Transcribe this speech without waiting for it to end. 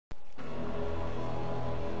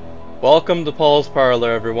Welcome to Paul's Parlour,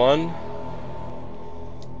 everyone.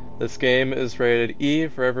 This game is rated E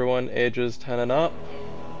for everyone ages 10 and up.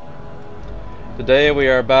 Today we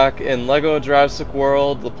are back in LEGO Jurassic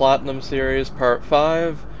World, the Platinum Series Part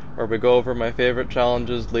 5, where we go over my favorite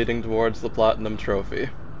challenges leading towards the Platinum Trophy.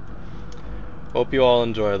 Hope you all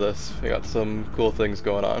enjoy this. We got some cool things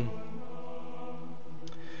going on.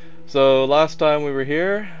 So last time we were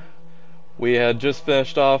here, we had just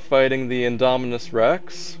finished off fighting the Indominus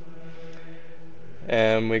Rex.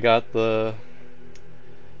 And we got the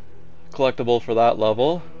collectible for that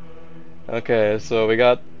level. Okay, so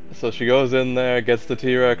she goes in there, gets the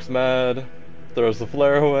T-Rex mad, throws the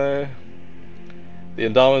flare away. The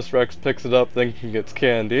Indominus Rex picks it up thinking it's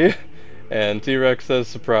candy, and T-Rex says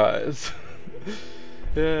surprise.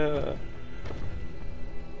 Yeah.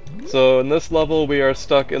 So in this level we are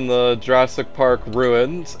stuck in the Jurassic Park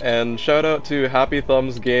ruins, and shout out to Happy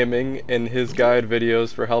Thumbs Gaming in his guide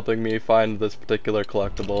videos for helping me find this particular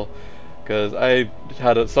collectible, because I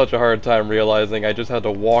had such a hard time realizing I just had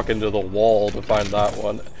to walk into the wall to find that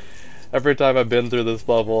one. Every time I've been through this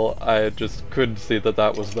level I just couldn't see that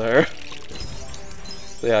that was there.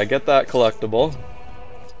 So yeah, get that collectible.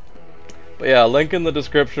 But yeah, link in the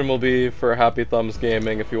description will be for Happy Thumbs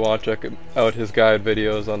Gaming if you want to check out his guide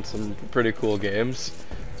videos on some pretty cool games.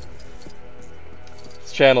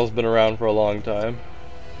 His channel's been around for a long time.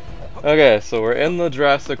 Okay, so we're in the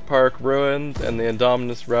Jurassic Park ruins and the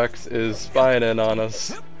Indominus Rex is spying in on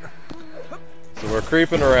us. So we're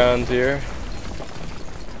creeping around here.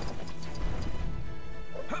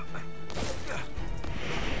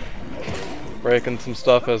 Breaking some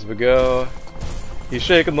stuff as we go. He's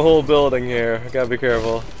shaking the whole building here. I gotta be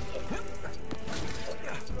careful.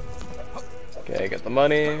 Okay, get the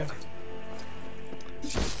money.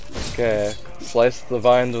 Okay, slice the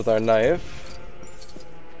vines with our knife.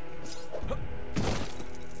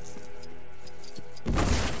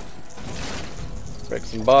 Break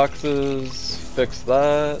some boxes. Fix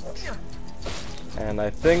that. And I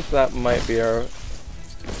think that might be our...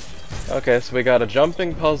 Okay, so we got a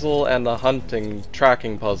jumping puzzle and a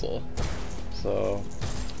tracking puzzle. So,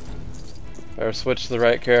 better switch the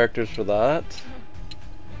right characters for that.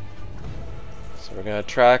 So we're gonna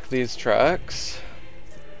track these tracks.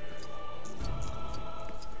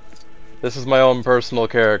 This is my own personal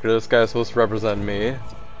character, this guy's supposed to represent me.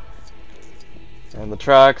 And the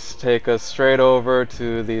tracks take us straight over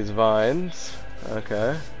to these vines.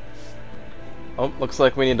 Okay. Oh, looks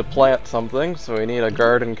like we need to plant something, so we need a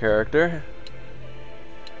garden character.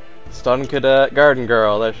 Stun Cadet, Garden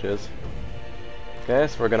Girl, there she is. Okay,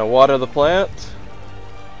 so we're gonna water the plant.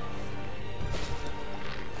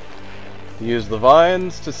 Use the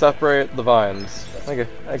vines to separate the vines. Okay,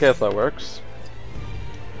 I guess that works.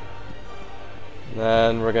 And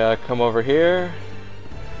then we're gonna come over here.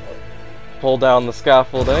 Pull down the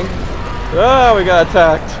scaffolding. Ah, we got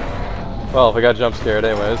attacked! Well, we got jump scared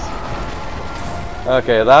anyways.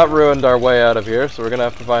 Okay, that ruined our way out of here, so we're gonna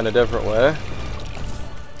have to find a different way.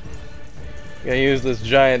 I'm gonna use this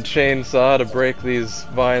giant chainsaw to break these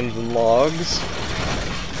vines and logs.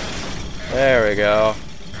 There we go.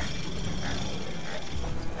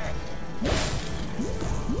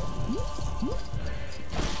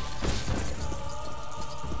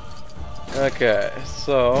 Okay,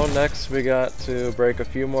 so next we got to break a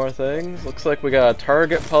few more things. Looks like we got a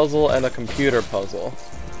target puzzle and a computer puzzle.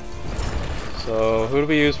 So who do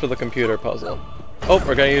we use for the computer puzzle? Oh,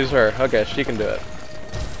 we're gonna use her. Okay, she can do it.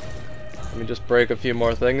 Let me just break a few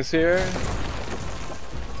more things here.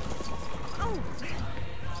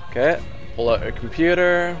 Okay, pull out your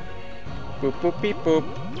computer. Boop, boop, beep, boop.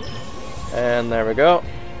 And there we go.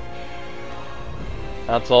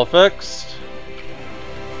 That's all fixed.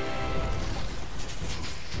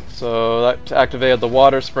 So that activated the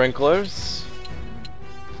water sprinklers.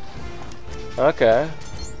 Okay.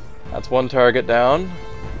 That's one target down.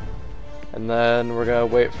 And then we're gonna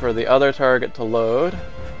wait for the other target to load.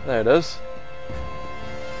 There it is.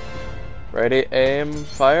 Ready, aim,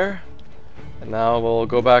 fire. And now we'll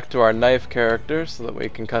go back to our knife character so that we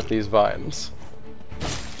can cut these vines.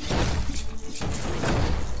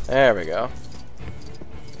 There we go.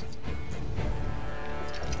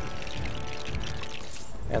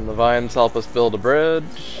 And the vines help us build a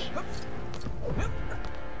bridge.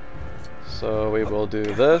 So we will do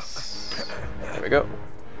this. There we go.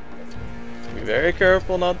 Be very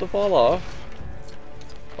careful not to fall off.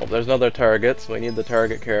 Oh, there's another target, so we need the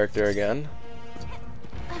target character again.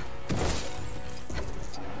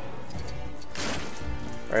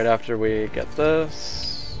 Right after we get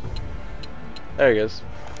this. There he goes.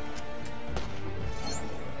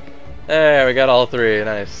 There, we got all three.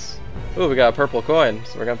 Nice. Ooh, we got a purple coin,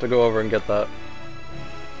 so we're gonna have to go over and get that.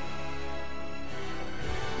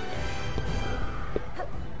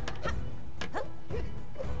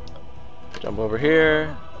 Jump over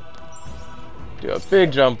here. Do a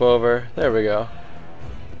big jump over. There we go.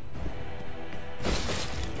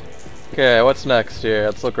 Okay, what's next here?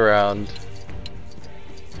 Let's look around.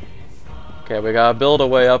 Okay, we gotta build a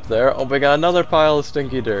way up there. Oh, we got another pile of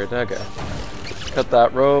stinky dirt. Okay. Cut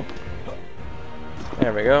that rope.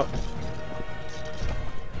 There we go.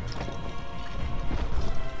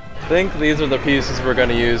 I think these are the pieces we're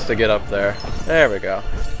gonna use to get up there. There we go.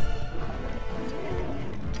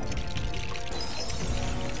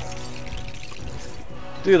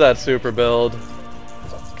 Do that super build.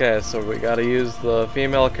 Okay, so we gotta use the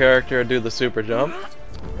female character to do the super jump.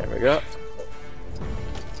 There we go.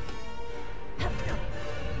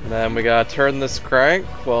 And then we gotta turn this crank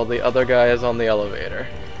while the other guy is on the elevator.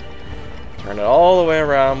 Turn it all the way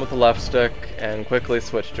around with the left stick and quickly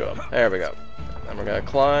switch to him. There we go. Then we're gonna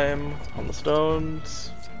climb on the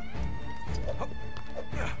stones.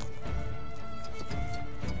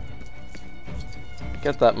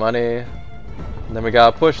 Get that money. And then we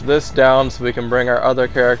gotta push this down so we can bring our other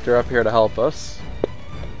character up here to help us.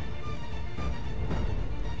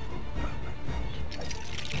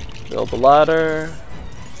 Build the ladder.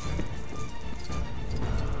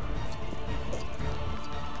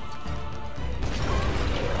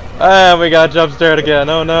 And we got jump scared again.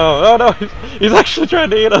 Oh no! Oh no! He's actually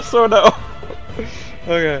trying to eat us. Oh no!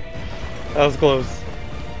 Okay, that was close.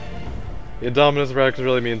 The Indominus Rex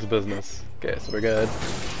really means business. Okay, so we're good.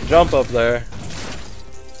 Jump up there.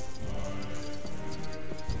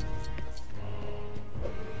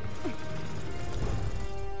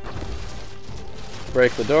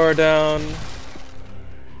 Break the door down.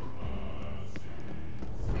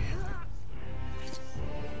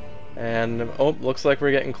 And, oh, looks like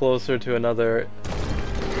we're getting closer to another...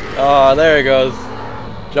 Ah, there he goes.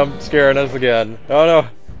 Jump scaring us again. Oh no!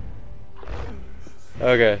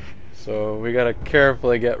 Okay, so we gotta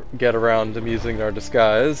carefully get around him using our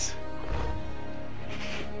disguise.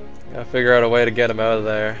 Gotta figure out a way to get him out of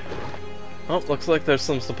there. Oh, looks like there's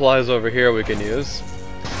some supplies over here we can use.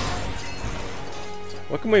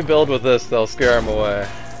 What can we build with this that'll scare him away?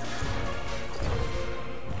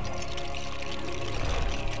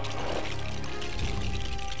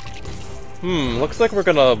 Looks like we're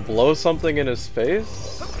gonna blow something in his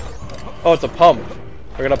face? Oh, it's a pump.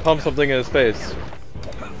 We're gonna pump something in his face.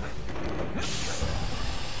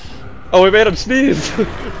 Oh, we made him sneeze!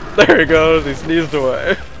 There he goes, he sneezed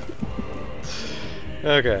away.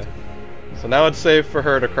 Okay. So now it's safe for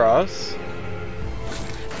her to cross.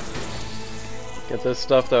 Get this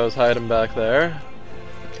stuff that was hiding back there.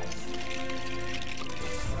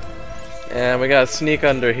 And we gotta sneak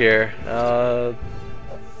under here.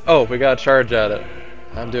 Oh, we gotta charge at it.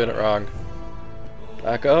 I'm doing it wrong.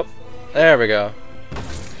 Back up. There we go.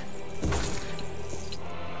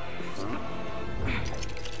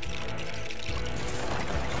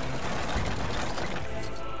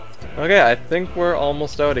 Okay, I think we're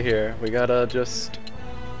almost out of here. We gotta just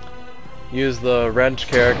use the wrench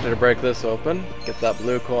character to break this open. Get that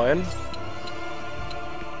blue coin.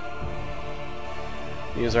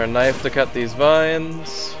 Use our knife to cut these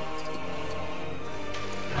vines.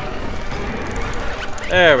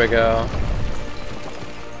 There we go.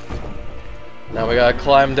 Now we gotta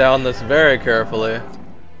climb down this very carefully.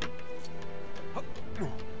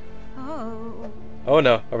 Oh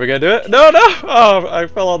no, are we gonna do it? No, no! Oh, I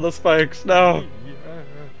fell on the spikes, no!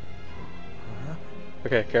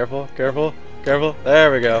 Okay, careful, careful, careful.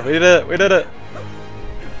 There we go, we did it, we did it!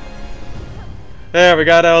 There, we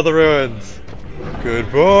got out of the ruins.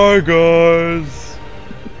 Goodbye, guys!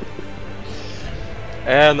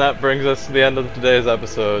 And that brings us to the end of today's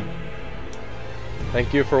episode.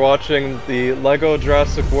 Thank you for watching the LEGO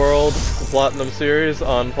Jurassic World the Platinum Series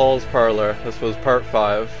on Paul's Parlour. This was part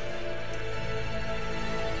 5.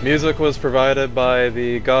 Music was provided by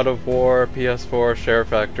the God of War PS4 Share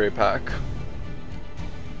Factory pack.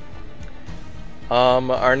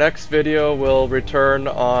 Our next video will return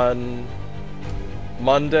on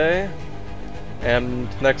Monday, and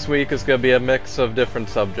next week is going to be a mix of different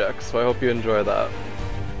subjects, so I hope you enjoy that.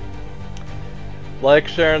 Like,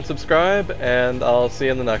 share, and subscribe, and I'll see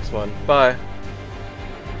you in the next one. Bye!